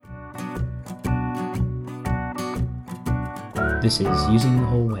This is Using the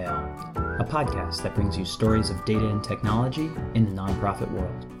Whole Whale, a podcast that brings you stories of data and technology in the nonprofit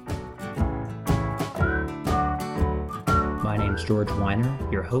world. My name's George Weiner,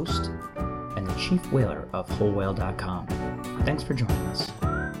 your host, and the chief whaler of WholeWhale.com. Thanks for joining us.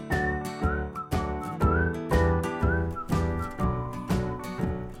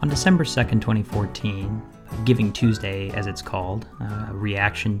 On December 2nd, 2014, Giving Tuesday, as it's called, a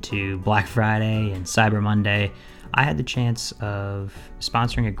reaction to Black Friday and Cyber Monday, I had the chance of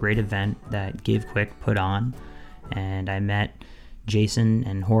sponsoring a great event that GiveQuick put on, and I met Jason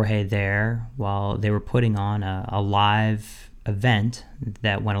and Jorge there while they were putting on a live event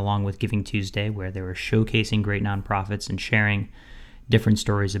that went along with Giving Tuesday, where they were showcasing great nonprofits and sharing different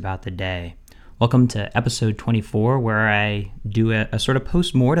stories about the day. Welcome to episode 24, where I do a sort of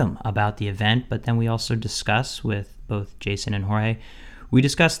post-mortem about the event, but then we also discuss with both Jason and Jorge. We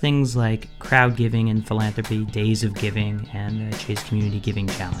discuss things like crowd giving and philanthropy, days of giving, and the Chase Community Giving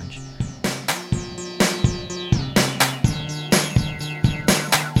Challenge.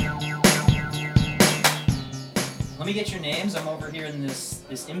 Let me get your names. I'm over here in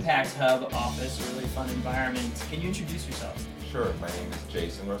this Impact Hub office, a really fun environment. Can you introduce yourselves? Sure. My name is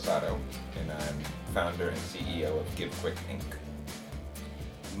Jason Rosado, and I'm founder and CEO of GiveQuick, Inc.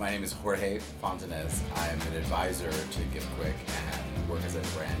 My name is Jorge Fontanez. I'm an advisor to GiveQuick and work as a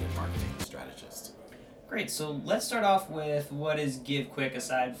brand and marketing strategist. Great. So let's start off with what is GiveQuick,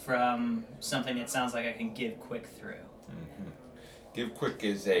 aside from something that sounds like I can give quick through. GiveQuick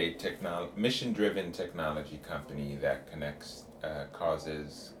is a mission-driven technology company that connects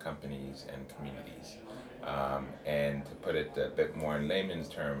causes, companies, and communities. And to put it a bit more in layman's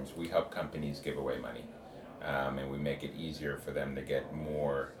terms, we help companies give away money. And we make it easier for them to get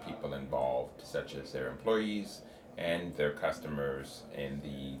more people involved, such as their employees and their customers, in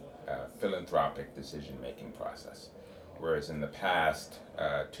the philanthropic decision-making process. Whereas in the past,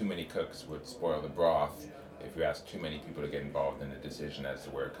 too many cooks would spoil the broth if you ask too many people to get involved in a decision as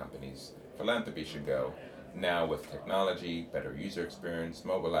to where a company's philanthropy should go. Now with technology, better user experience,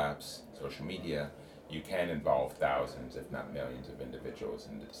 mobile apps, social media, you can involve thousands, if not millions, of individuals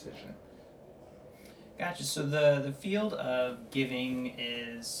in the decision. Gotcha. So the field of giving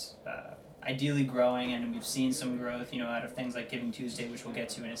is ideally growing, and we've seen some growth, out of things like Giving Tuesday, which we'll get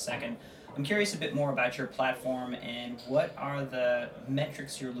to in a second. I'm curious a bit more about your platform and what are the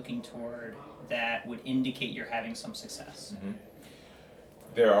metrics you're looking toward that would indicate you're having some success.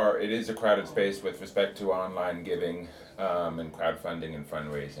 It is a crowded space with respect to online giving and crowdfunding and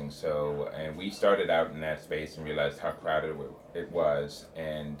fundraising. And we started out in that space and realized how crowded it was,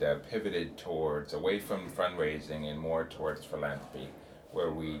 and pivoted away from fundraising and more towards philanthropy,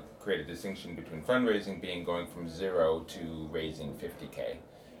 where we created a distinction between fundraising being going from zero to raising 50K,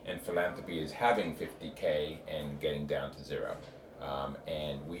 and philanthropy is having 50K and getting down to zero.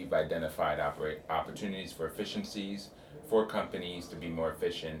 And we've identified opportunities for efficiencies for companies to be more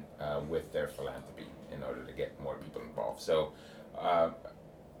efficient with their philanthropy in order to get more people involved. So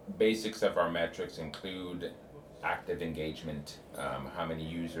basics of our metrics include active engagement, how many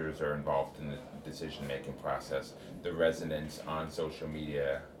users are involved in the decision-making process, the resonance on social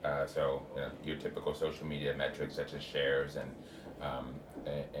media, your typical social media metrics such as shares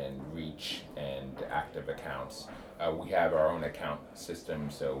and reach and active accounts. We have our own account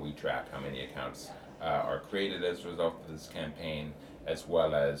system, so we track how many accounts are created as a result of this campaign, as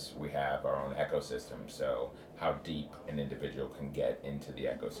well as we have our own ecosystem, so how deep an individual can get into the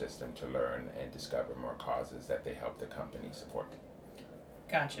ecosystem to learn and discover more causes that they help the company support.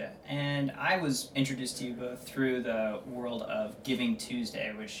 Gotcha. And I was introduced to you both through the world of Giving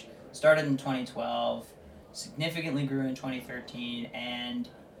Tuesday, which started in 2012, significantly grew in 2013, and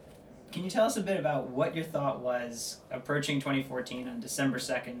can you tell us a bit about what your thought was approaching 2014 on December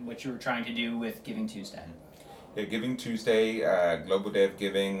 2nd, what you were trying to do with Giving Tuesday? Yeah, Giving Tuesday, Global Day of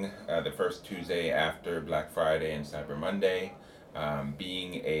Giving, the first Tuesday after Black Friday and Cyber Monday.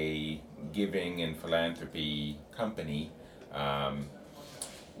 Being a giving and philanthropy company,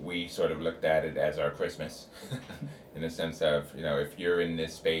 we sort of looked at it as our Christmas in the sense of, if you're in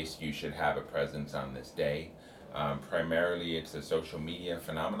this space, you should have a presence on this day. Primarily, it's a social media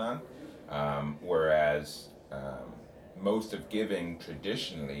phenomenon, whereas most of giving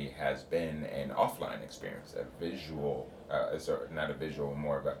traditionally has been an offline experience,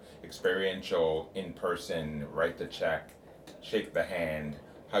 more of a experiential, in-person, write the check, shake the hand,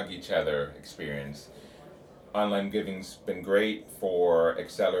 hug each other experience. online giving's been great for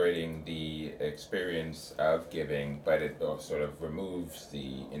accelerating the experience of giving, but it sort of removes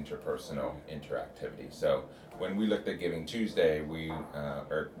the interpersonal interactivity. So when we looked at Giving Tuesday, we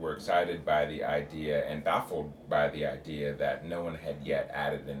were excited by the idea and baffled by the idea that no one had yet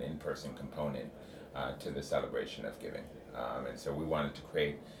added an in-person component to the celebration of giving. And so we wanted to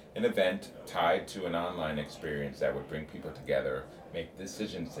create an event tied to an online experience that would bring people together, make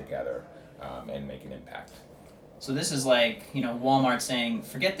decisions together, and make an impact. So this is like, Walmart saying,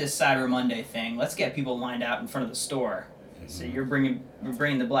 forget this Cyber Monday thing. Let's get people lined out in front of the store. Mm-hmm. So you're bringing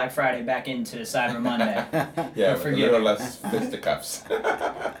the Black Friday back into Cyber Monday. Yeah, with a little less fisticuffs.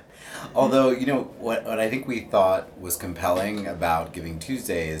 Although, what I think we thought was compelling about Giving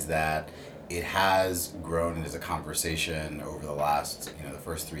Tuesday is that it has grown as a conversation over the last, the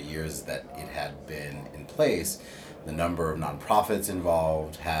first 3 years that it had been in place. The number of nonprofits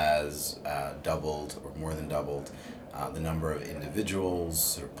involved has doubled or more than doubled. The number of individuals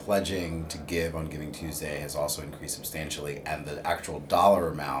sort of pledging to give on Giving Tuesday has also increased substantially, and the actual dollar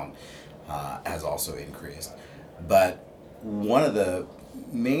amount has also increased. But one of the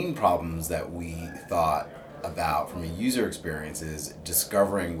main problems that we thought about from a user experience is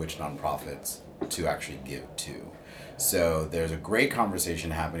discovering which nonprofits to actually give to. So there's a great conversation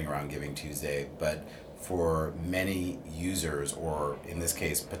happening around Giving Tuesday, but for many users, or in this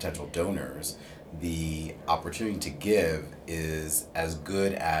case, potential donors, the opportunity to give is as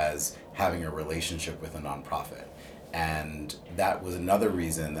good as having a relationship with a nonprofit. And that was another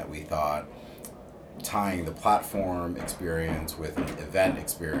reason that we thought tying the platform experience with an event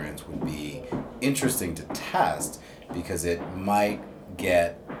experience would be interesting to test, because it might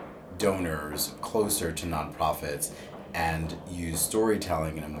get donors closer to nonprofits and use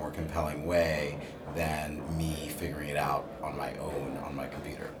storytelling in a more compelling way than me figuring it out on my own on my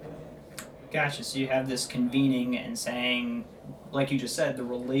computer. Gotcha. So you have this convening and saying, like you just said, the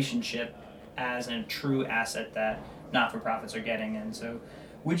relationship as a true asset that not-for-profits are getting. And so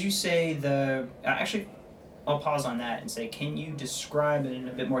would you say actually, I'll pause on that and say, can you describe in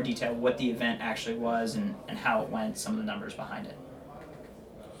a bit more detail what the event actually was and how it went, some of the numbers behind it?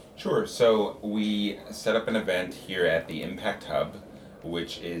 Sure. So we set up an event here at the Impact Hub,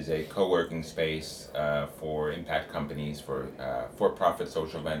 which is a co-working space for impact companies, for-profit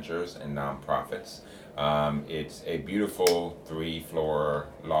social ventures and nonprofits. It's a beautiful 3-floor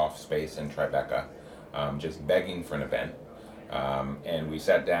loft space in Tribeca, just begging for an event. And we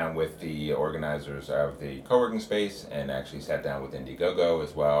sat down with the organizers of the co-working space and actually sat down with Indiegogo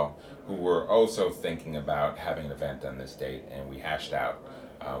as well, who were also thinking about having an event on this date, and we hashed out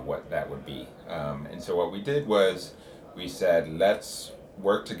what that would be. And so what we did was we said, let's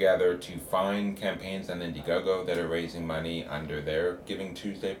work together to find campaigns on Indiegogo that are raising money under their Giving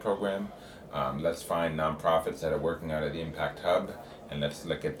Tuesday program. Let's find nonprofits that are working out of the Impact Hub, and let's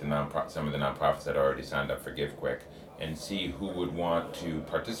look at some of the nonprofits that are already signed up for Give Quick and see who would want to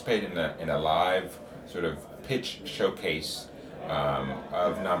participate in a live sort of pitch showcase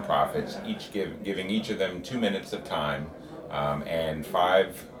of nonprofits, giving each of them 2 minutes of time and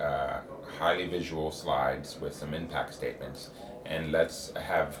 5 highly visual slides with some impact statements. And let's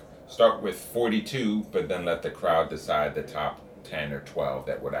start with 42, but then let the crowd decide the top 10 or 12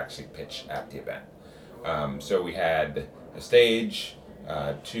 that would actually pitch at the event. So we had a stage,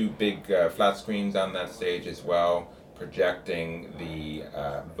 2 big flat screens on that stage as well, projecting the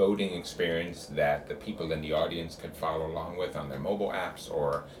voting experience that the people in the audience could follow along with on their mobile apps,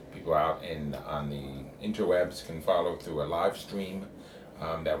 or people out on the interwebs can follow through a live stream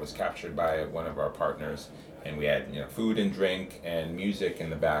that was captured by one of our partners. And we had food and drink and music in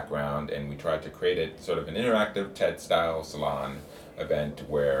the background, and we tried to create it sort of an interactive TED-style salon event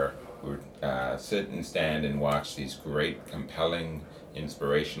where we would sit and stand and watch these great, compelling,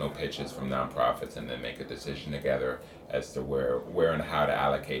 inspirational pitches from nonprofits, and then make a decision together as to where and how to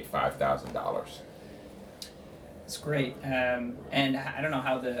allocate $5,000. That's great. And I don't know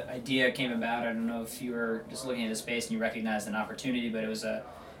how the idea came about. I don't know if you were just looking at the space and you recognized an opportunity, but it was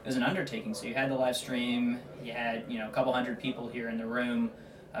an undertaking. So you had the live stream, you had a couple hundred people here in the room.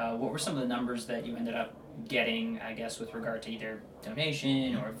 What were some of the numbers that you ended up getting, I guess, with regard to either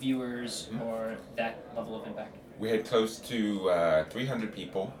donation or viewers or that level of impact? We had close to 300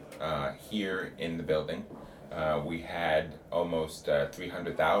 people here in the building. We had almost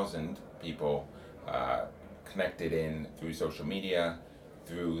 300,000 people connected in through social media,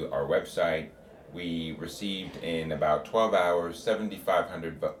 through our website. We received in about 12 hours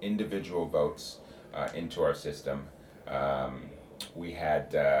 7,500 individual votes into our system. We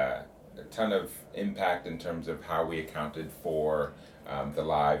had a ton of impact in terms of how we accounted for the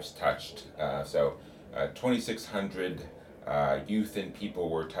lives touched. So 2,600 youth and people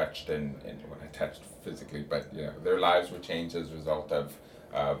were touched, and when I touched physically, but their lives were changed as a result of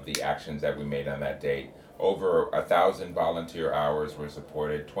the actions that we made on that date. Over 1,000 volunteer hours were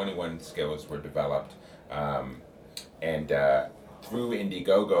supported, 21 skills were developed, and through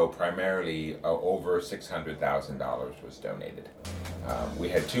Indiegogo, primarily over $600,000 was donated. We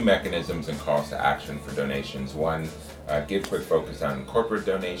had two mechanisms and calls to action for donations. One, Give Quick focused on corporate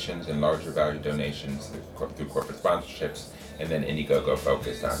donations and larger value donations through corporate sponsorships, and then Indiegogo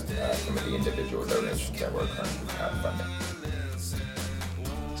focused on some of the individual donations that were currently funded.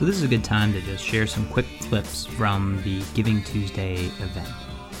 So this is a good time to just share some quick clips from the Giving Tuesday event.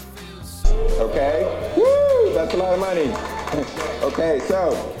 Okay? Woo! That's a lot of money. Okay,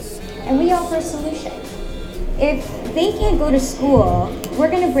 so. And we offer a solution. If they can't go to school,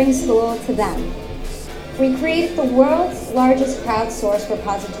 we're going to bring school to them. We created the world's largest crowdsourced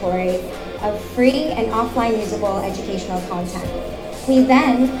repository of free and offline usable educational content. We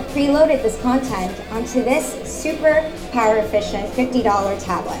then preloaded this content onto this super power efficient $50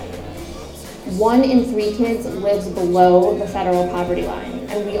 tablet. 1 in 3 kids lives below the federal poverty line,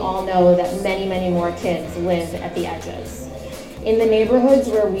 and we all know that many, many more kids live at the edges. In the neighborhoods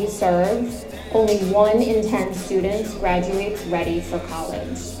where we serve, only 1 in 10 students graduates ready for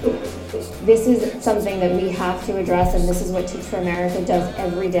college. This is something that we have to address, and this is what Teach for America does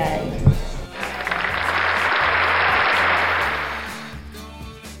every day.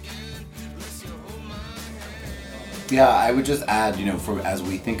 Yeah, I would just add, as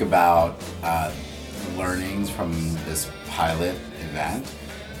we think about learnings from this pilot event,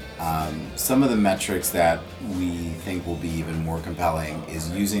 some of the metrics that we think will be even more compelling is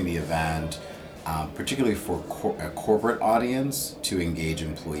using the event, particularly for a corporate audience, to engage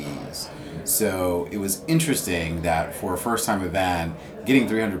employees. So it was interesting that for a first-time event, getting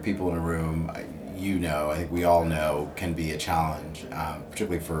 300 people in a room, I think we all know, can be a challenge,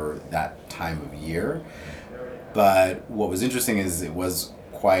 particularly for that time of year. But what was interesting is it was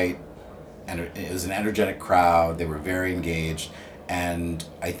an energetic crowd. They were very engaged. And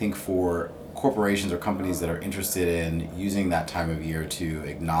I think for corporations or companies that are interested in using that time of year to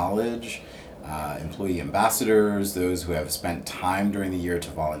acknowledge employee ambassadors, those who have spent time during the year to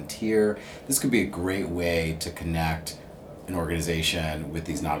volunteer, this could be a great way to connect an organization with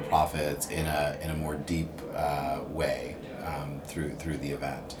these nonprofits in a more deep way through the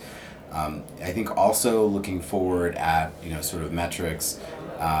event. I think also looking forward at sort of metrics,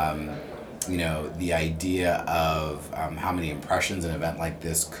 the idea of how many impressions an event like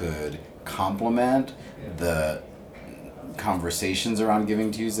this could complement the conversations around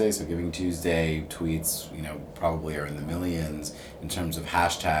Giving Tuesday. So Giving Tuesday tweets, probably are in the millions in terms of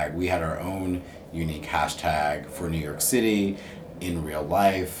hashtag. We had our own unique hashtag for New York City in real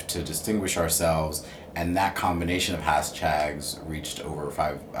life to distinguish ourselves. And that combination of hashtags reached over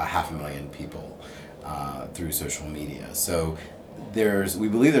 500,000 people through social media. So we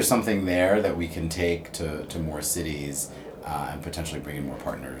believe there's something there that we can take to more cities and potentially bring in more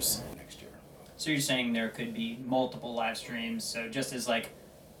partners next year. So you're saying there could be multiple live streams. So just as like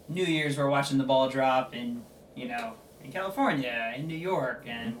New Year's, we're watching the ball drop in in California, in New York,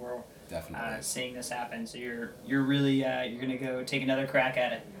 and we're seeing this happen. So you're really you're gonna go take another crack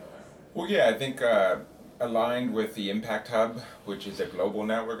at it. Well, yeah, I think aligned with the Impact Hub, which is a global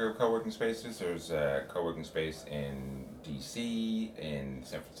network of co-working spaces. There's a co-working space in DC, in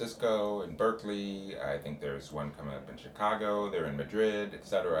San Francisco, in Berkeley. I think there's one coming up in Chicago. They're in Madrid,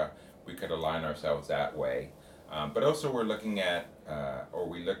 etc. We could align ourselves that way. But also we're looking at,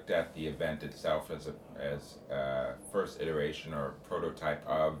 we looked at the event itself as a first iteration or prototype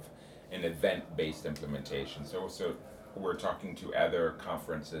of an event-based implementation. So we're talking to other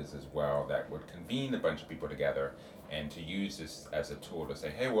conferences as well that would convene a bunch of people together and to use this as a tool to say,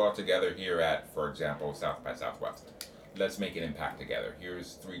 hey, we're all together here at, for example, South by Southwest. Let's make an impact together.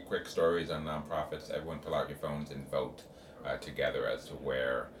 Here's 3 quick stories on nonprofits. Everyone pull out your phones and vote together as to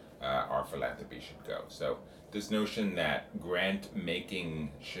where our philanthropy should go. So this notion that grant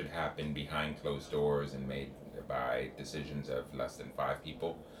making should happen behind closed doors and made by decisions of less than 5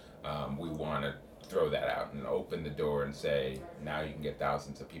 people, we want to throw that out and open the door and say, now you can get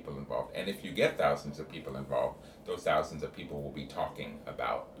thousands of people involved. And if you get thousands of people involved, those thousands of people will be talking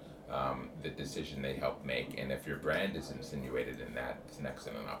about the decision they helped make. And if your brand is insinuated in that, it's an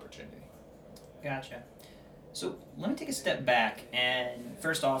excellent opportunity. Gotcha. So let me take a step back. And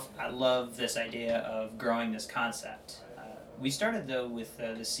first off, I love this idea of growing this concept. We started, though, with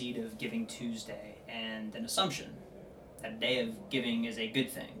the seed of Giving Tuesday and an assumption that a day of giving is a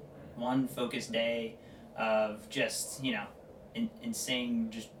good thing. One focused day of just,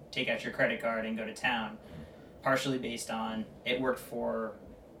 insane, just take out your credit card and go to town, partially based on it worked for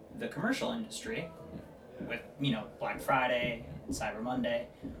the commercial industry with, Black Friday, Cyber Monday.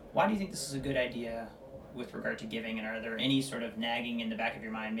 Why do you think this is a good idea with regard to giving, and are there any sort of nagging in the back of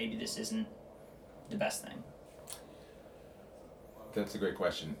your mind, maybe this isn't the best thing? That's a great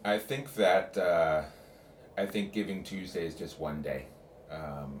question. I think Giving Tuesday is just one day.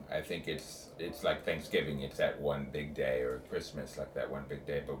 I think it's like Thanksgiving, it's that one big day, or Christmas, like that one big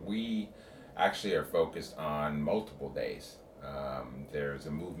day. But we actually are focused on multiple days. There's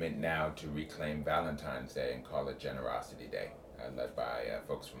a movement now to reclaim Valentine's Day and call it Generosity Day, led by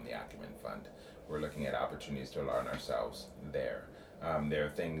folks from the Acumen Fund. We're looking at opportunities to align ourselves there. There are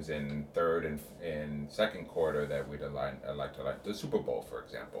things in third and second quarter that we'd like to align. The Super Bowl, for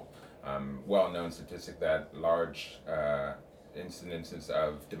example. Well-known statistic that large incidences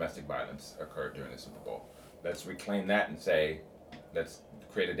of domestic violence occurred during the Super Bowl. Let's reclaim that and say, let's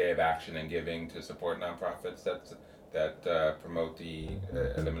create a day of action and giving to support nonprofits that promote the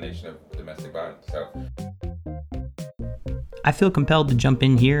elimination of domestic violence. So, I feel compelled to jump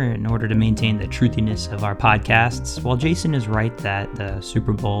in here in order to maintain the truthiness of our podcasts. While Jason is right that the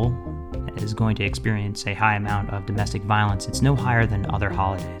Super Bowl is going to experience a high amount of domestic violence, it's no higher than other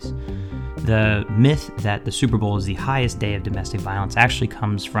holidays. The myth that the Super Bowl is the highest day of domestic violence actually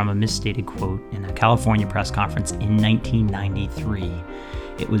comes from a misstated quote in a California press conference in 1993.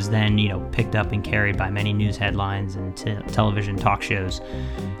 It was then, picked up and carried by many news headlines and television talk shows.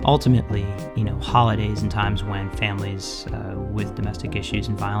 Ultimately, holidays and times when families with domestic issues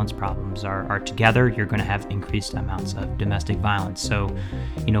and violence problems are together, you're going to have increased amounts of domestic violence. So,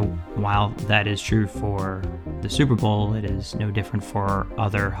 while that is true for the Super Bowl, it is no different for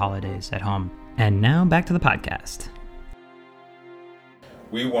other holidays at home. And now back to the podcast.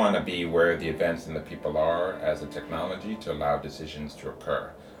 we want to be where the events and the people are as a technology to allow decisions to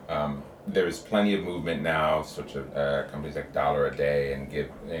occur. There's plenty of movement now, such as companies like Dollar a Day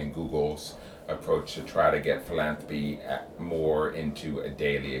and Google's approach to try to get philanthropy more into a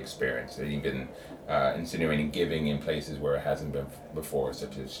daily experience. They're even insinuating giving in places where it hasn't been before,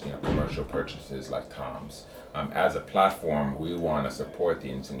 such as commercial purchases like Tom's. As a platform, we want to support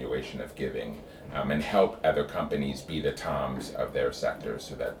the insinuation of giving and help other companies be the Toms of their sector,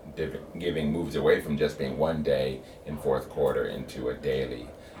 so that giving moves away from just being one day in fourth quarter into a daily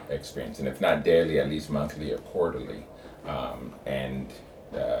experience, and if not daily, at least monthly or quarterly, and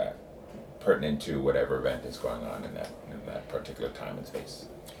pertinent to whatever event is going on in that particular time and space.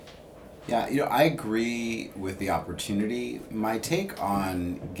 Yeah, I agree with the opportunity. My take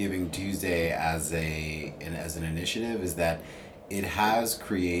on Giving Tuesday as an initiative is that it has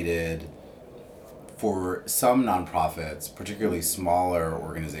created, for some nonprofits, particularly smaller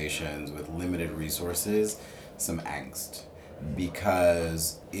organizations with limited resources, some angst,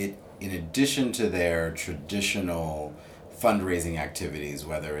 because it, in addition to their traditional fundraising activities,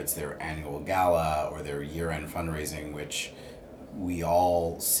 whether it's their annual gala or their year-end fundraising, which we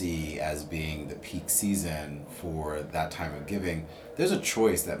all see as being the peak season for that time of giving, there's a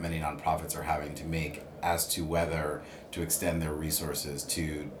choice that many nonprofits are having to make as to whether to extend their resources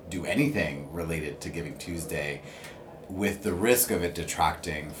to do anything related to Giving Tuesday, with the risk of it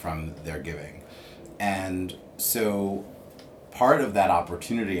detracting from their giving. And so part of that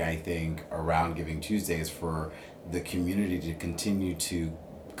opportunity, I think, around Giving Tuesday is for the community to continue to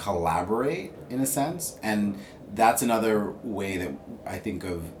collaborate, in a sense. And that's another way that I think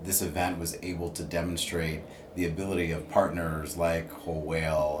of this event was able to demonstrate the ability of partners like Whole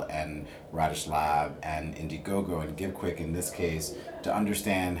Whale and Radish Lab and Indiegogo and GiveQuick in this case, to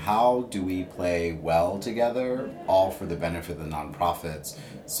understand how do we play well together, all for the benefit of the nonprofits,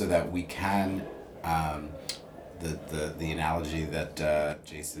 so that we can, the analogy that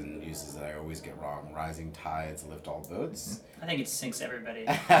Jason uses that I always get wrong, rising tides lift all boats. I think it sinks everybody.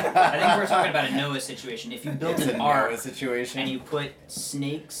 I think we're talking about a Noah situation. If you built an ark and you put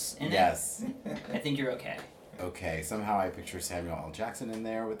snakes in it, I think you're okay. Okay, somehow I picture Samuel L. Jackson in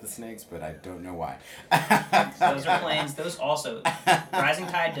there with the snakes, but I don't know why. Those are planes. Those also, rising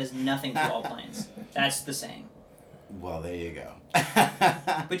tide does nothing to all planes. That's the saying. Well, there you go.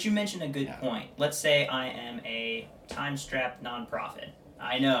 But you mentioned a good point. Let's say I am a time-strapped nonprofit.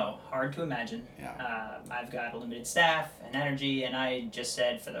 I know, hard to imagine. Yeah. I've got a limited staff and energy, and I just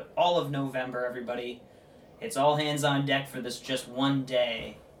said for all of November, everybody, it's all hands on deck for this just one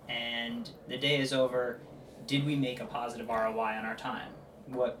day, and the day is over. Did we make a positive ROI on our time?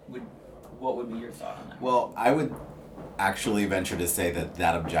 What would be your thought on that? Well, I would actually venture to say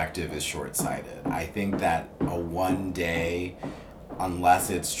that objective is short-sighted. I think that a one-day unless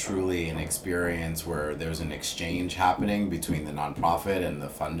it's truly an experience where there's an exchange happening between the nonprofit and the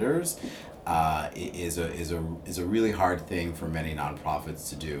funders, is a really hard thing for many nonprofits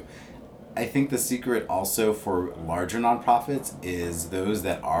to do. I think the secret also for larger nonprofits is those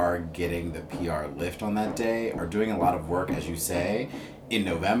that are getting the PR lift on that day are doing a lot of work, as you say, in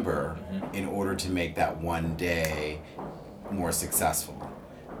November in order to make that one day more successful.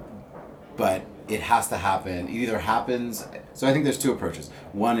 But it has to happen. It either happens. So I think there's two approaches.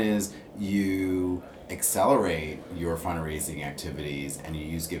 One is you accelerate your fundraising activities and you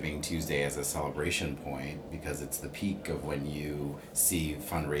use Giving Tuesday as a celebration point because it's the peak of when you see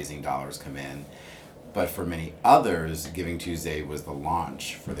fundraising dollars come in. But for many others, Giving Tuesday was the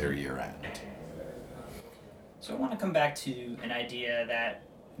launch for their year end. So I want to come back to an idea that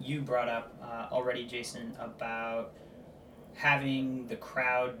you brought up already, Jason, about having the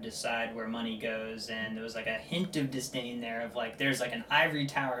crowd decide where money goes, and there was like a hint of disdain there of like there's like an ivory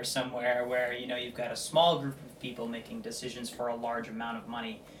tower somewhere where you've got a small group of people making decisions for a large amount of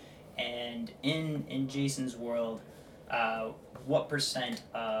money. And in Jason's world, what percent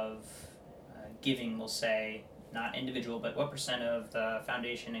of giving, we'll say, not individual, but what percent of the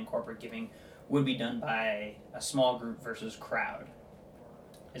foundation and corporate giving would be done by a small group versus crowd?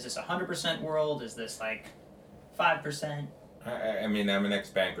 Is this 100% world? Is this like 5%? I mean, I'm an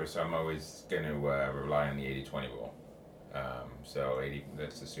ex-banker, so I'm always going to rely on the 80-20 rule. So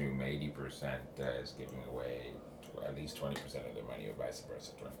let's assume 80% is giving away at least 20% of their money, or vice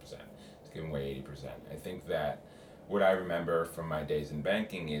versa, 20%. It's giving away 80%. I think that what I remember from my days in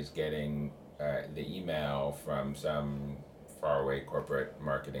banking is getting the email from some faraway corporate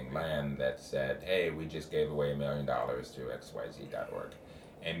marketing land that said, hey, we just gave away $1 million to xyz.org.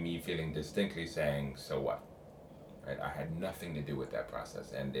 And me feeling distinctly saying, so what? Right? I had nothing to do with that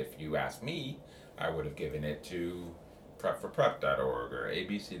process. And if you ask me, I would have given it to prepforprep.org or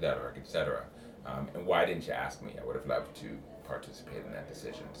abc.org, etc. And why didn't you ask me? I would have loved to participate in that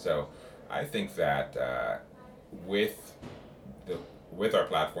decision. So I think that with our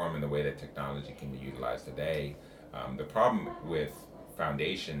platform and the way that technology can be utilized today, the problem with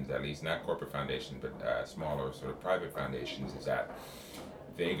foundations, at least not corporate foundations, but smaller sort of private foundations, is that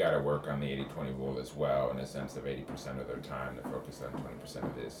they got to work on the 80-20 rule as well, in the sense of 80% of their time to focus on 20%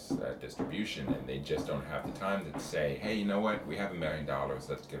 of this distribution, and they just don't have the time to say, hey, you know what, we have $1 million,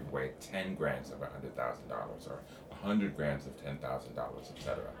 let's give away 10 grants of $100,000 or 100 grants of $10,000,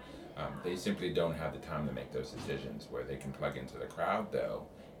 etc. They simply don't have the time to make those decisions, where they can plug into the crowd, though,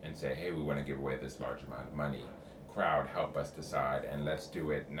 and say, hey, we want to give away this large amount of money. Crowd, help us decide, and let's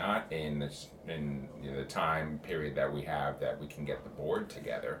do it not in the time period that we have that we can get the board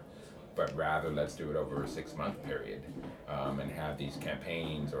together, but rather let's do it over a 6-month period, and have these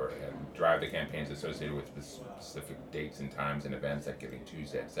campaigns or drive the campaigns associated with specific dates and times and events like Giving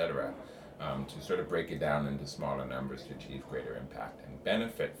Tuesday, etc., to sort of break it down into smaller numbers to achieve greater impact and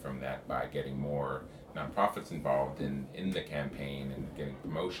benefit from that by getting more nonprofits involved in the campaign and getting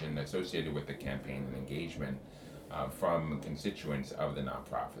promotion associated with the campaign and engagement from constituents of the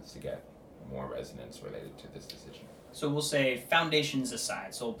nonprofits to get more resonance related to this decision. So we'll say foundations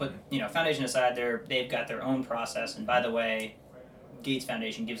aside. So we'll put foundation aside. They've got their own process. And by the way, Gates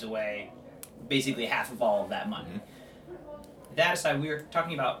Foundation gives away basically half of all of that money. Mm-hmm. That aside, we were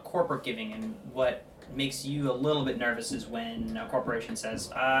talking about corporate giving, and what makes you a little bit nervous is when a corporation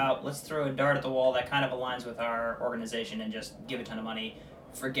says, let's throw a dart at the wall that kind of aligns with our organization and just give a ton of money,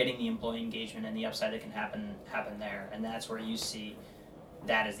 forgetting the employee engagement and the upside that can happen there. And that's where you see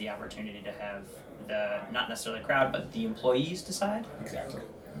that as the opportunity to have the, not necessarily crowd, but the employees decide? Exactly.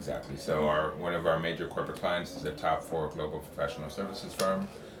 So one of our major corporate clients is a top 4 global professional services firm.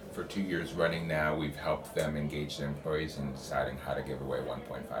 For 2 years running now, we've helped them engage their employees in deciding how to give away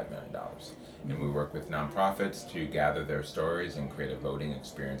 $1.5 million. And we work with nonprofits to gather their stories and create a voting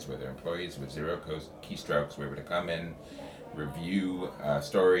experience with their employees with 0 keystrokes. We're able to come in, review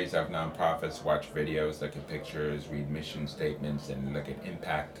stories of nonprofits, watch videos, look at pictures, read mission statements, and look at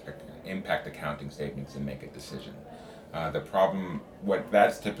impact accounting statements and make a decision. The problem, what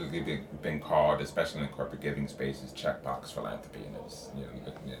that's typically been called, especially in the corporate giving space, is checkbox philanthropy, and it's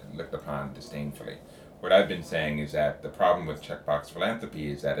looked upon disdainfully. What I've been saying is that the problem with checkbox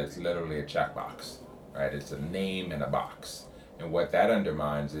philanthropy is that it's literally a checkbox, right? It's a name in a box, and what that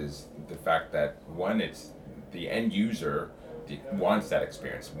undermines is the fact that it's the end user wants that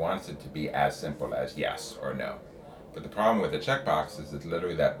experience, wants it to be as simple as yes or no. But the problem with a checkbox is it's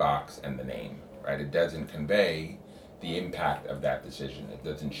literally that box and the name, right? It doesn't convey the impact of that decision. It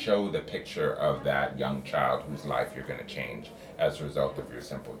doesn't show the picture of that young child whose life you're going to change as a result of your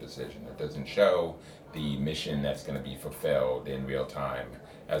simple decision. It doesn't show the mission that's going to be fulfilled in real time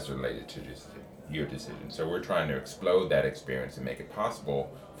as related to just your decision. So we're trying to explode that experience and make it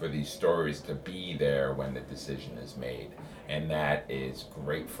possible for these stories to be there when the decision is made. And that is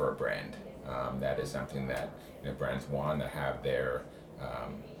great for a brand. That is something that brands want to have their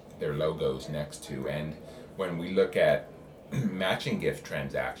logos next to. And when we look at matching gift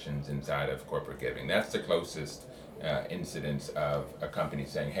transactions inside of corporate giving, that's the closest incidence of a company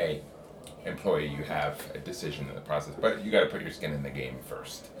saying, hey, employee, you have a decision in the process, but you got to put your skin in the game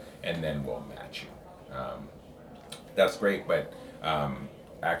first, and then we'll match you. That's great, but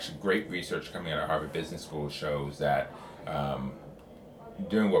actually great research coming out of Harvard Business School shows that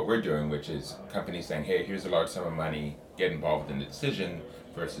doing what we're doing, which is companies saying, hey, here's a large sum of money, get involved in the decision,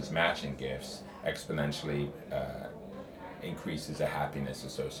 versus matching gifts, exponentially increases the happiness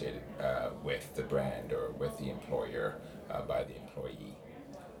associated with the brand or with the employer by the employee.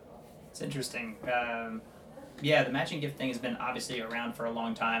 It's interesting. The matching gift thing has been obviously around for a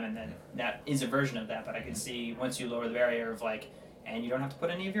long time, and then that is a version of that, but I could see once you lower the barrier of and you don't have to put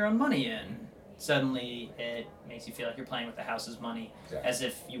any of your own money in, suddenly it makes you feel like you're playing with the house's money, exactly. As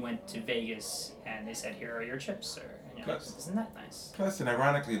if you went to Vegas and they said, here are your chips, or plus, isn't that nice? Plus, and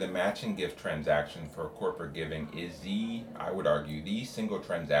ironically, the matching gift transaction for corporate giving is I would argue, the single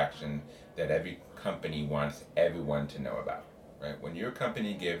transaction that every company wants everyone to know about, right? When your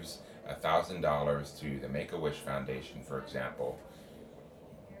company gives $1,000 to the Make-A-Wish Foundation, for example,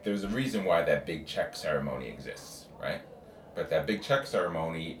 there's a reason why that big check ceremony exists, right? But that big check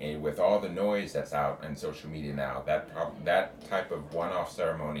ceremony, with all the noise that's out on social media now, that type of one-off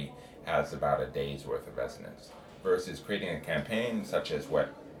ceremony has about a day's worth of resonance. Versus creating a campaign such as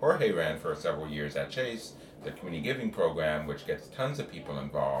what Jorge ran for several years at Chase, the community giving program, which gets tons of people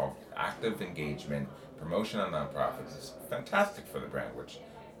involved, active engagement, promotion on nonprofits, is fantastic for the brand, which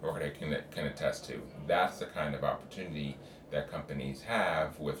Jorge can attest to. That's the kind of opportunity that companies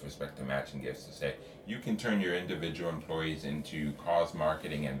have with respect to matching gifts, to say, you can turn your individual employees into cause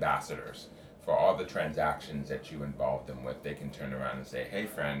marketing ambassadors for all the transactions that you involve them with. They can turn around and say, hey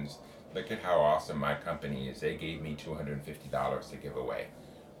friends, look at how awesome my company is. They gave me $250 to give away.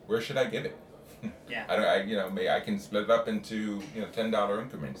 Where should I give it? Yeah. I can split it up into $10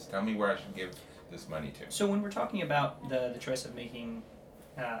 increments. Tell me where I should give this money to. So when we're talking about the choice of making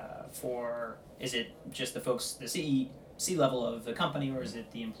is it just the folks, the C level of the company, or is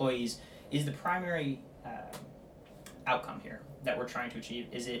it the employees? Is the primary outcome here that we're trying to achieve,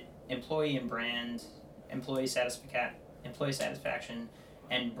 is it employee and brand, employee satisfaction,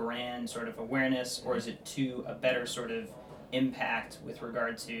 and brand sort of awareness, or is it to a better sort of impact with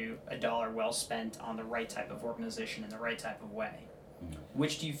regard to a dollar well spent on the right type of organization in the right type of way?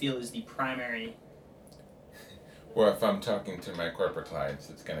 Which do you feel is the primary? Well, if I'm talking to my corporate clients,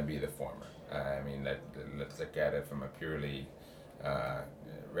 it's going to be the former. Let's look at it from a purely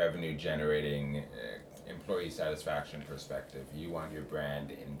revenue-generating, employee satisfaction perspective. You want your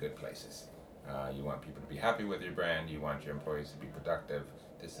brand in good places. You want people to be happy with your brand. You want your employees to be productive.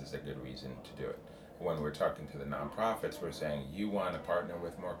 This is a good reason to do it. When we're talking to the nonprofits, we're saying you want to partner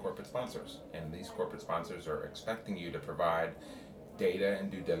with more corporate sponsors. And these corporate sponsors are expecting you to provide data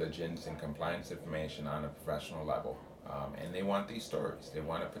and due diligence and compliance information on a professional level. And they want these stories. They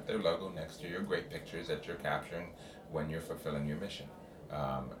want to put their logo next to your great pictures that you're capturing when you're fulfilling your mission.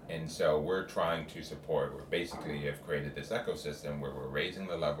 And so we're trying to support, we basically have created this ecosystem where we're raising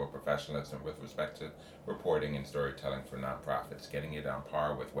the level of professionalism with respect to reporting and storytelling for nonprofits, getting it on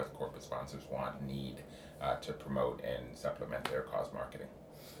par with what corporate sponsors need to promote and supplement their cause marketing.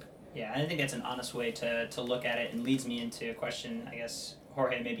 Yeah, I think that's an honest way to look at it, and leads me into a question, I guess,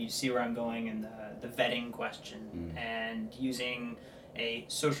 Jorge, maybe you see where I'm going in the vetting question, and using a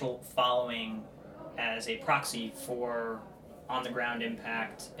social following as a proxy for on-the-ground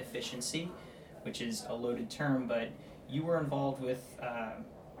impact efficiency, which is a loaded term, but you were involved with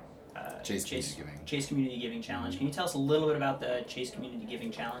Chase Community Giving Challenge. Can you tell us a little bit about the Chase Community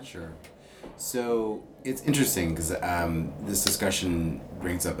Giving Challenge? Sure. So it's interesting because this discussion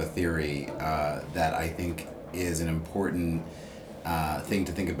brings up a theory that I think is an important thing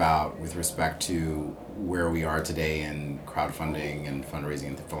to think about with respect to where we are today in crowdfunding and fundraising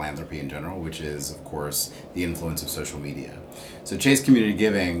and philanthropy in general, which is, of course, the influence of social media. So Chase Community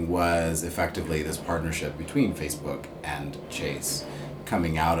Giving was effectively this partnership between Facebook and Chase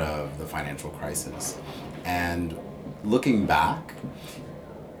coming out of the financial crisis. And looking back,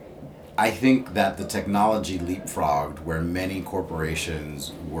 I think that the technology leapfrogged where many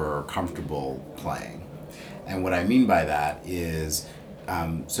corporations were comfortable playing. And what I mean by that is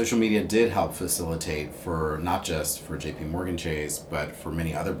social media did help facilitate for not just for JP Morgan Chase, but for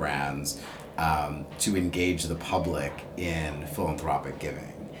many other brands to engage the public in philanthropic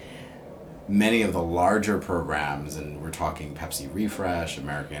giving. Many of the larger programs, and we're talking Pepsi Refresh,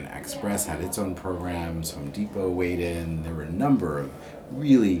 American Express had its own programs, Home Depot weighed in. There were a number of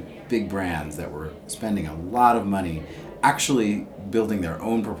really big brands that were spending a lot of money actually building their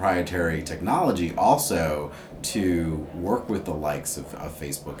own proprietary technology also to work with the likes of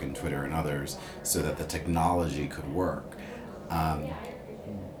Facebook and Twitter and others so that the technology could work.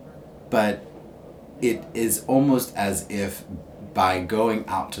 But it is almost as if by going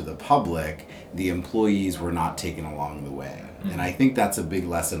out to the public, the employees were not taken along the way. Mm-hmm. And I think that's a big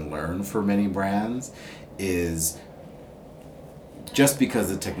lesson learned for many brands is just because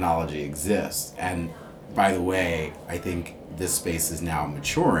the technology exists, and by the way, I think this space is now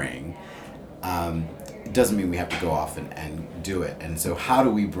maturing, it doesn't mean we have to go off and do it. And so how do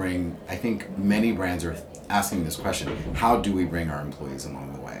we bring, I think many brands are asking this question, how do we bring our employees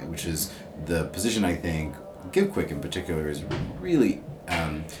along the way? Which is the position I think GiveQuick in particular is really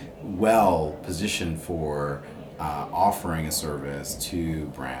well positioned for offering a service to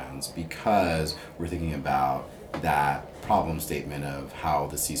brands because we're thinking about that problem statement of how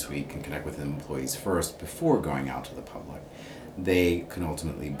the C-suite can connect with employees first before going out to the public. They can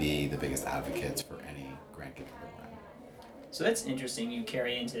ultimately be the biggest advocates for any grant giving program. So that's interesting you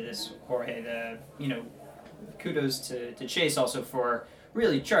carry into this, Jorge, kudos to Chase also for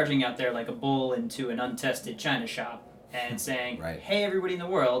really charging out there like a bull into an untested china shop and saying, right. Hey, everybody in the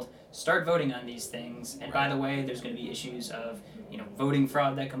world, start voting on these things. And by the way, there's going to be issues of, voting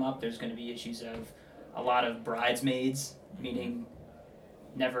fraud that come up. There's going to be issues of a lot of bridesmaids, meaning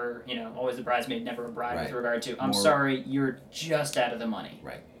never, always the bridesmaid, never a bride with regard to, I'm sorry, you're just out of the money.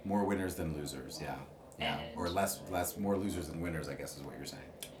 Right. More winners than losers, yeah. Or more losers than winners, I guess is what you're saying.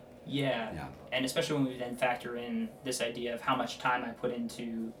 Yeah, and especially when we then factor in this idea of how much time I put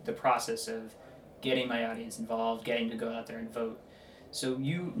into the process of getting my audience involved, getting to go out there and vote. So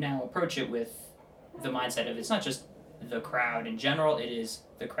you now approach it with the mindset of it's not just the crowd in general, it is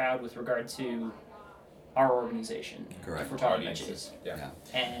the crowd with regard to our organization. Correct. If we're talking about Chase. Yeah.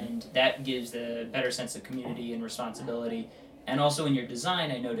 And that gives the better sense of community and responsibility. And also in your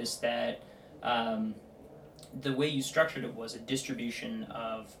design, I noticed that the way you structured it was a distribution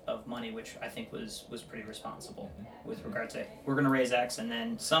of money, which I think was pretty responsible with regard to we're going to raise X and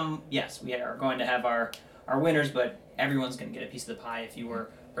then some, yes, we are going to have our winners, but everyone's going to get a piece of the pie if you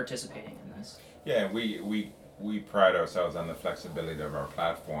were participating in this. Yeah, we pride ourselves on the flexibility of our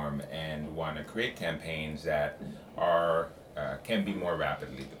platform and want to create campaigns that are can be more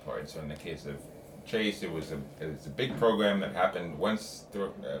rapidly deployed. So in the case of Chase, it was a big program that happened once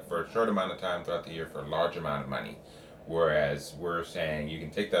for a short amount of time throughout the year for a large amount of money. Whereas we're saying you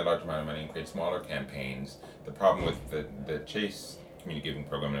can take that large amount of money and create smaller campaigns. The problem with the Chase community giving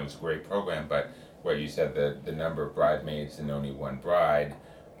program, and it was a great program, but where you said the number of bridesmaids and only one bride,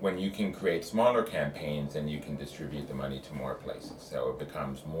 when you can create smaller campaigns, then you can distribute the money to more places. So it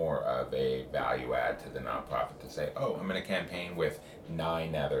becomes more of a value add to the nonprofit to say, oh, I'm in a campaign with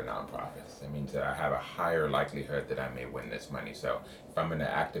 9 other nonprofits. That means that I have a higher likelihood that I may win this money. So if I'm going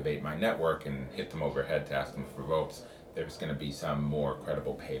to activate my network and hit them overhead to ask them for votes, there's going to be some more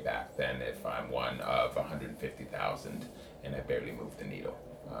credible payback than if I'm one of 150,000 and I barely move the needle.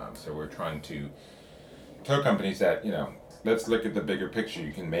 So we're trying to tell companies that, let's look at the bigger picture.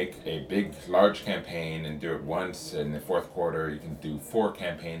 You can make a large campaign and do it once in the fourth quarter. You can do 4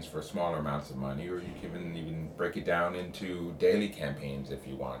 campaigns for smaller amounts of money, or you can even break it down into daily campaigns if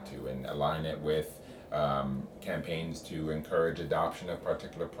you want to, and align it with campaigns to encourage adoption of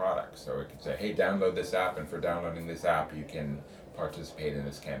particular products. So it could say, hey, download this app, and for downloading this app, you can participate in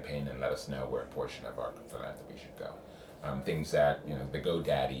this campaign and let us know where a portion of our philanthropy should go. Things that the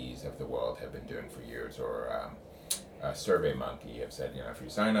GoDaddies of the world have been doing for years, or SurveyMonkey have said, if you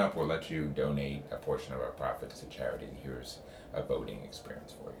sign up, we'll let you donate a portion of our profits to charity, and here's a voting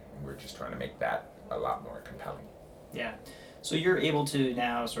experience for you. And we're just trying to make that a lot more compelling. Yeah. So you're able to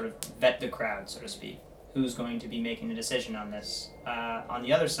now sort of vet the crowd, so to speak. Who's going to be making the decision on this? On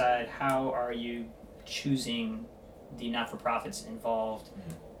the other side, how are you choosing the not-for-profits involved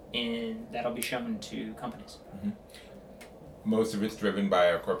in that'll be shown to companies? Mm-hmm. Most of it's driven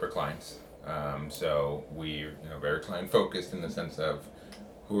by our corporate clients. So we're very client focused in the sense of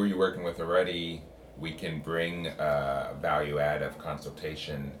who are you working with already. We can bring value add of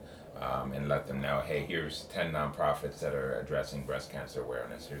consultation and let them know, hey, here's 10 nonprofits that are addressing breast cancer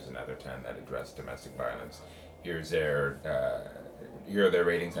awareness. Here's another 10 that address domestic violence. Here's here are their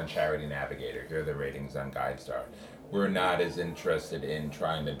ratings on Charity Navigator, here are the ratings on GuideStar. We're not as interested in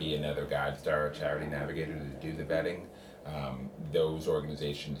trying to be another GuideStar or Charity Navigator to do the vetting. Those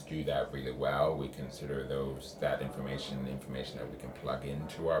organizations do that really well. We consider that information that we can plug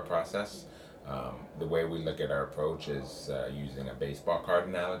into our process. The way we look at our approach is using a baseball card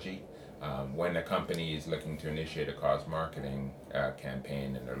analogy. When a company is looking to initiate a cause marketing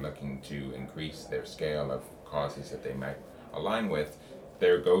campaign and they're looking to increase their scale of causes that they might align with,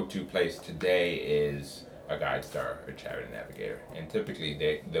 their go-to place today is a GuideStar or Charity Navigator. And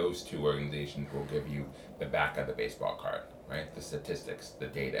typically those two organizations will give you the back of the baseball card, right? The statistics, the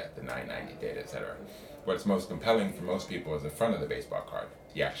data, the 990 data, etc. What's most compelling for most people is the front of the baseball card,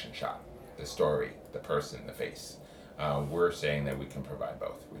 the action shot, the story, the person, the face. We're saying that we can provide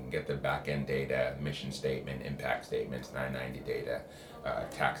both. We can get the back-end data, mission statement, impact statements, 990 data,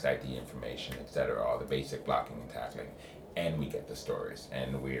 tax ID information, etc., all the basic blocking and tackling, and we get the stories.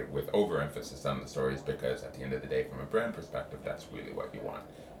 And we're with overemphasis on the stories because at the end of the day, from a brand perspective, that's really what you want.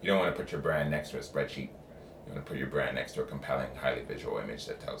 You don't want to put your brand next to a spreadsheet. You want to put your brand next to a compelling, highly visual image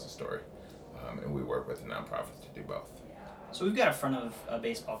that tells a story. And we work with the nonprofits to do both. So we've got a front of a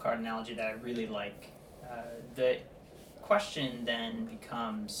baseball card analogy that I really like. The question then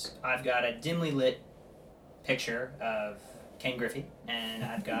becomes, I've got a dimly lit picture of Ken Griffey, and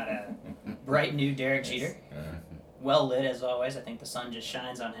I've got a bright new Derek Jeter. Well lit as always. I think the sun just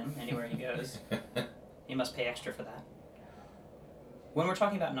shines on him anywhere he goes. He must pay extra for that. When we're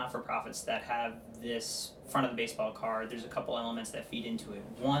talking about not-for-profits that have this front of the baseball card, there's a couple elements that feed into it.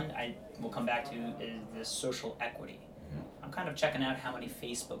 One, I will come back to, is the social equity. I'm kind of checking out how many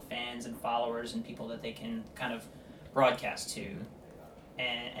Facebook fans and followers and people that they can kind of broadcast to.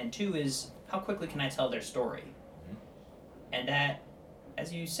 And two is, how quickly can I tell their story? And that,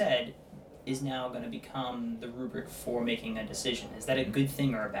 as you said, is now going to become the rubric for making a decision. Is that a good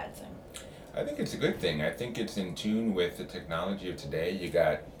thing or a bad thing? I think it's a good thing. I think it's in tune with the technology of today. You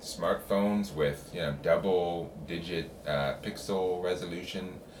got smartphones with double-digit pixel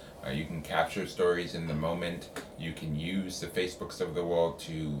resolution. You can capture stories in the moment. You can use the Facebooks of the world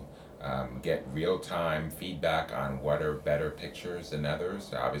to get real-time feedback on what are better pictures than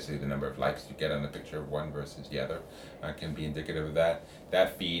others. Obviously, the number of likes you get on the picture of one versus the other can be indicative of that.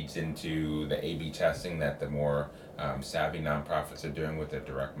 That feeds into the A/B testing that the more savvy nonprofits are doing with their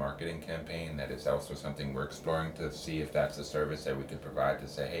direct marketing campaign. That is also something we're exploring to see if that's a service that we could provide to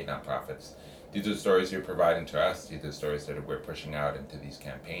say, hey, nonprofits, these are the stories you're providing to us. These are the stories that we're pushing out into these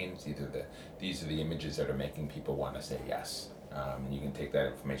campaigns. These are the images that are making people want to say yes. And you can take that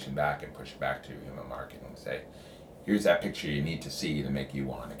information back and push it back to your human marketing and say, here's that picture you need to see to make you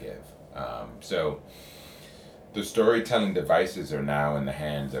want to give. So the storytelling devices are now in the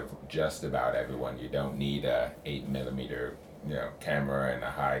hands of just about everyone. You don't need a 8mm camera and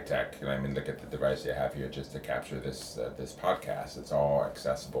a high tech. I mean, look at the device you have here just to capture this podcast. It's all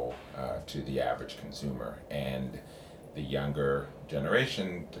accessible to the average consumer. And the younger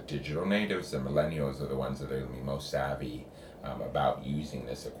generation, the digital natives, the millennials are the ones that are going to be most savvy about using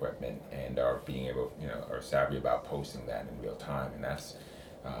this equipment and are savvy about posting that in real time. And that's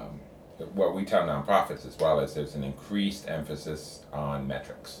what we tell nonprofits as well, is there's an increased emphasis on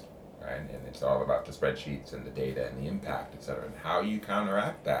metrics, right? And it's all about the spreadsheets and the data and the impact, et cetera. And how you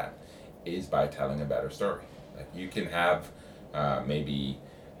counteract that is by telling a better story. Like you can have maybe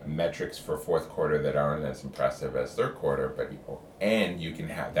metrics for fourth quarter that aren't as impressive as third quarter, and you can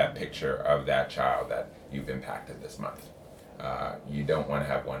have that picture of that child that you've impacted this month. You don't want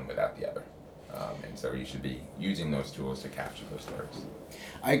to have one without the other. And so you should be using those tools to capture those stories.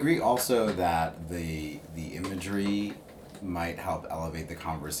 I agree also that the imagery might help elevate the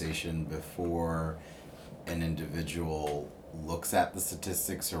conversation before an individual looks at the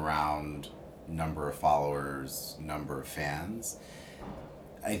statistics around number of followers, number of fans.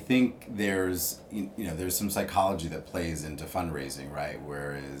 I think there's some psychology that plays into fundraising, right?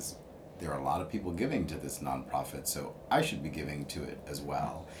 Whereas there are a lot of people giving to this nonprofit, so I should be giving to it as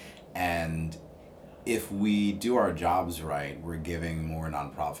well. And if we do our jobs right, we're giving more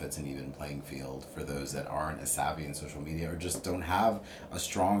nonprofits an even playing field for those that aren't as savvy in social media or just don't have a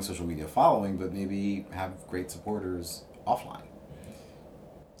strong social media following, but maybe have great supporters offline.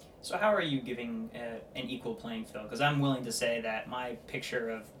 So how are you giving an equal playing field? Because I'm willing to say that my picture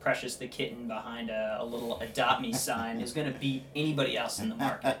of Precious the kitten behind a little Adopt Me sign is going to beat anybody else in the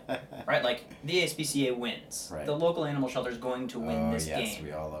market, right? Like, the ASPCA wins. Right. The local animal shelter is going to win this game. Yes,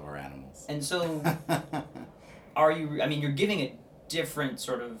 we all love our animals. And so, you're giving a different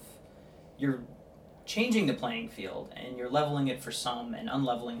sort of, you're changing the playing field, and you're leveling it for some and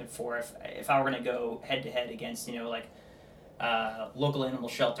unleveling it for, if I were going to go head-to-head against, local animal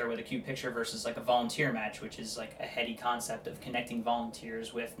shelter with a cute picture versus like a volunteer match, which is like a heady concept of connecting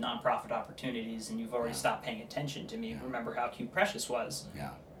volunteers with nonprofit opportunities, and you've already stopped paying attention to me. Remember how cute Precious was.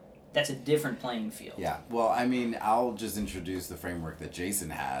 Yeah. That's a different playing field. Yeah. Well, I mean, I'll just introduce the framework that Jason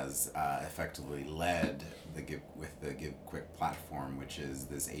has effectively led the Give Quick platform, which is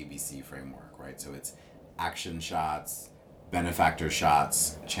this ABC framework, right? So it's action shots, benefactor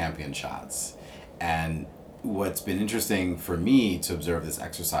shots, champion shots. And what's been interesting for me to observe this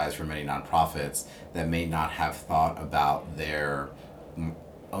exercise for many nonprofits that may not have thought about their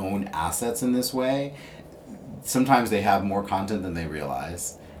own assets in this way, sometimes they have more content than they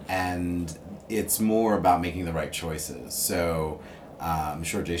realize, and it's more about making the right choices. So I'm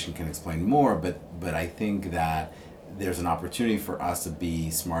sure Jason can explain more, but I think that there's an opportunity for us to be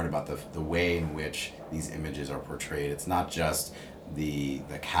smart about the way in which these images are portrayed. It's not just the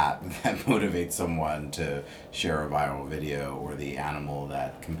cat that motivates someone to share a viral video or the animal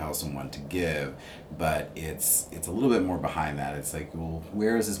that compels someone to give, but it's a little bit more behind that. It's like, well,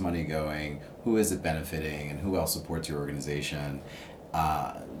 where is this money going? Who is it benefiting? And who else supports your organization?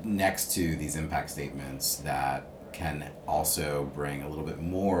 Next to these impact statements that can also bring a little bit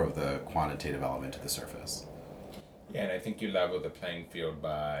more of the quantitative element to the surface. Yeah, and I think you level the playing field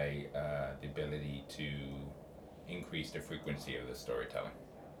by the ability to increase the frequency of the storytelling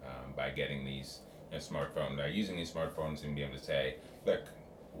by getting these smartphones, using these smartphones and being able to say, look,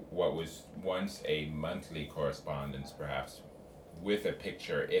 what was once a monthly correspondence, perhaps with a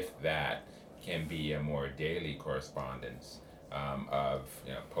picture, if that, can be a more daily correspondence of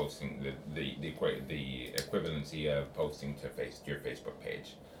posting the equivalency of posting to your Facebook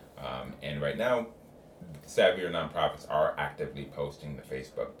page. And right now, savvier nonprofits are actively posting to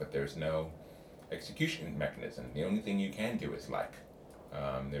Facebook, but there's no execution mechanism. The only thing you can do is like.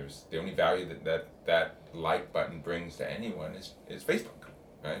 There's the only value that like button brings to anyone is Facebook,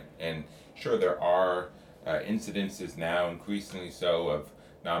 right? And sure, there are incidences now, increasingly so, of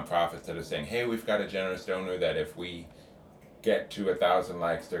nonprofits that are saying, hey, we've got a generous donor that if we get to 1,000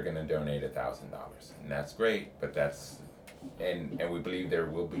 likes, they're going to donate $1,000, and that's great. But and we believe there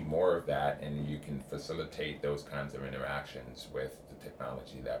will be more of that, and you can facilitate those kinds of interactions with the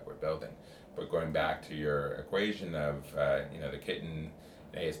technology that we're building. But going back to your equation of the kitten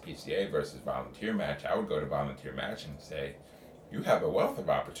ASPCA versus volunteer match, I would go to volunteer match and say, you have a wealth of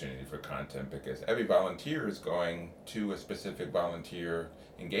opportunity for content because every volunteer is going to a specific volunteer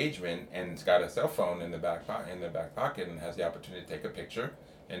engagement and it's got a cell phone in the back pocket and has the opportunity to take a picture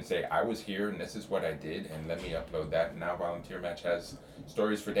and say, I was here and this is what I did and let me upload that. And now Volunteer Match has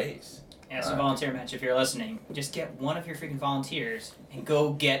stories for days. Yeah, so Volunteer Match, if you're listening, just get one of your freaking volunteers and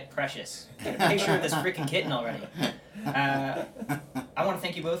go get Precious. Get a picture of this freaking kitten already. I want to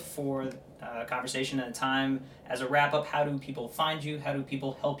thank you both for the conversation and the time. As a wrap-up, how do people find you? How do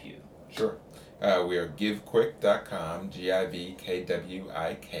people help you? Sure. We are givequick.com,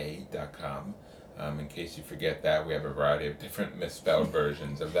 GIVKWIK.com. In case you forget that, we have a variety of different misspelled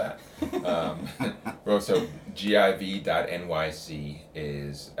versions of that. Also, GIV.NYC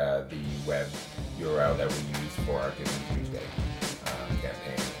is the web URL that we use for our Giving Tuesday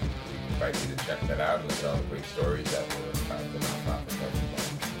campaign. We invite you to check that out and look at all the great stories that were about the nonprofit.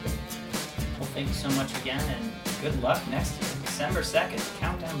 Well, thank you so much again, and good luck next year. December 2nd,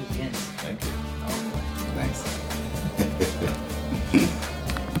 countdown begins. Thank you. Thanks.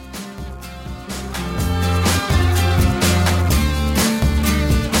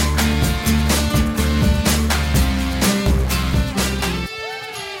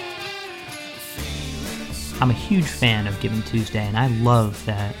 I'm a huge fan of Giving Tuesday, and I love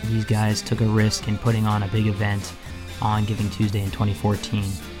that these guys took a risk in putting on a big event on Giving Tuesday in 2014.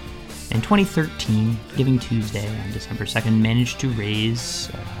 In 2013, Giving Tuesday on December 2nd managed to raise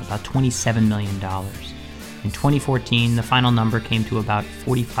about $27 million. In 2014, the final number came to about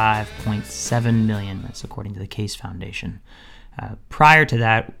 $45.7 million. That's according to the Case Foundation. Prior to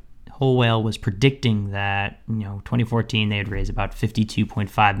that, Whole Whale was predicting that 2014 they would raise about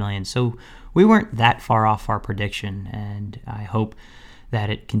 $52.5 million. So we weren't that far off our prediction, and I hope that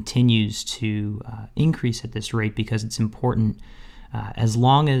it continues to increase at this rate because it's important. As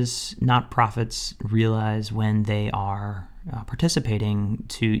long as nonprofits realize when they are participating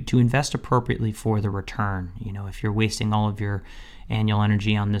to invest appropriately for the return. If you're wasting all of your annual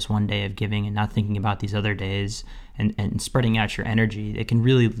energy on this one day of giving and not thinking about these other days and spreading out your energy, it can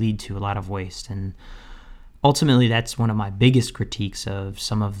really lead to a lot of waste. And ultimately, that's one of my biggest critiques of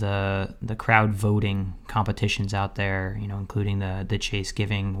some of the crowd voting competitions out there, including the Chase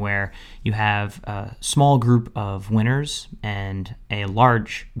Giving, where you have a small group of winners and a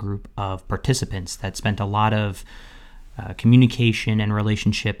large group of participants that spent a lot of communication and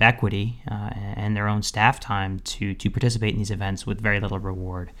relationship equity and their own staff time to participate in these events with very little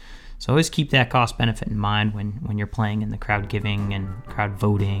reward. So always keep that cost benefit in mind when you're playing in the crowd giving and crowd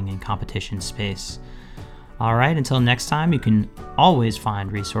voting and competition space. All right, until next time, you can always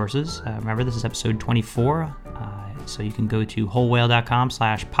find resources. Remember, this is episode 24, so you can go to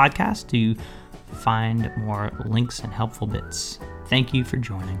wholewhale.com/podcast to find more links and helpful bits. Thank you for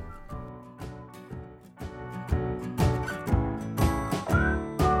joining.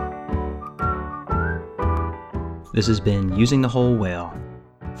 This has been Using the Whole Whale.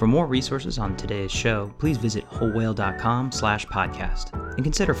 For more resources on today's show, please visit wholewhale.com/podcast and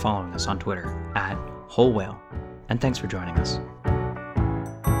consider following us on Twitter @WholeWhale. And thanks for joining us.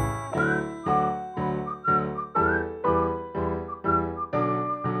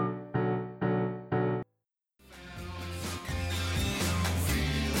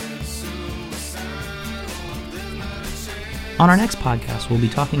 On our next podcast, we'll be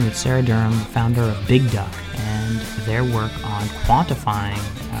talking with Sarah Durham, founder of Big Duck, and their work on quantifying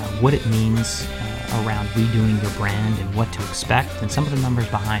what it means around redoing your brand and what to expect and some of the numbers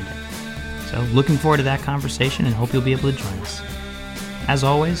behind it. So looking forward to that conversation and hope you'll be able to join us. As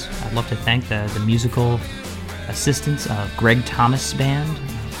always, I'd love to thank the musical assistance of Greg Thomas Band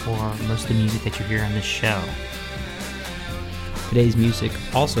for most of the music that you hear on this show. Today's music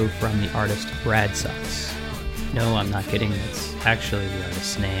also from the artist Brad Sucks. No, I'm not kidding. It's actually the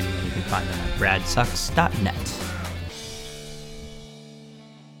artist's name, and you can find them at bradsucks.net.